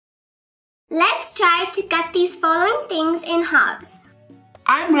Let's try to cut these following things in halves.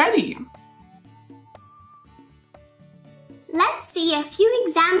 I'm ready. Let's see a few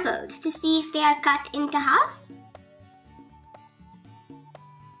examples to see if they are cut into halves.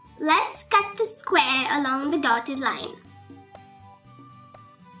 Let's cut the square along the dotted line.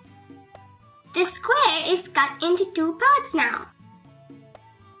 The square is cut into two parts now.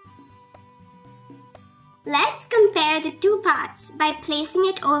 Let's compare the two parts by placing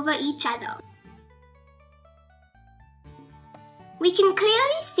it over each other. We can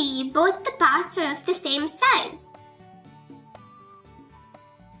clearly see both the parts are of the same size.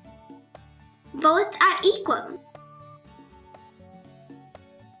 Both are equal.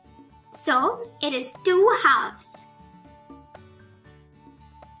 So, it is 2 halves.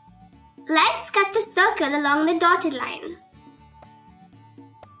 Let's cut the circle along the dotted line.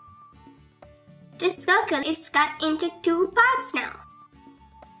 The circle is cut into 2 parts now.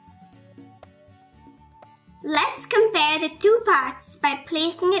 Let's compare the 2 parts by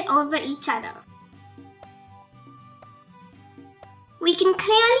placing it over each other. We can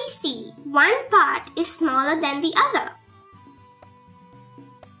clearly see one part is smaller than the other.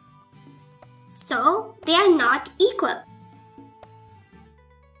 So, they are not equal.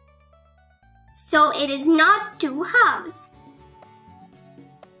 So, it is not 2 halves.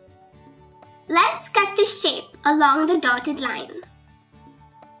 Let's cut the shape along the dotted line.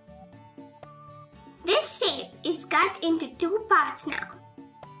 This shape is cut into 2 parts now.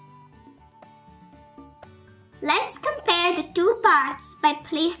 Let's compare the 2 parts by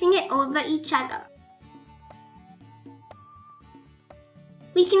placing it over each other.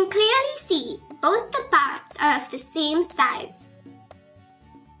 We can clearly see both the parts are of the same size.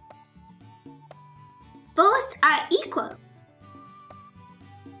 Both are equal.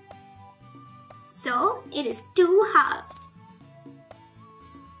 So, it is 2 halves.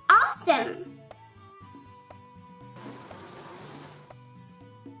 Awesome!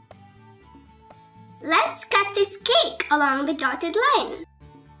 Let's cut this cake along the dotted line.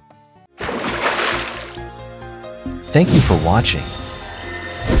 Thank you for watching.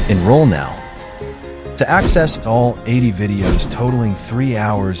 Enroll now to access all 80 videos totaling 3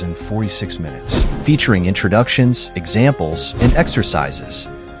 hours and 46 minutes, featuring introductions, examples, and exercises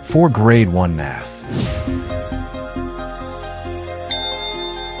for Grade 1 Math.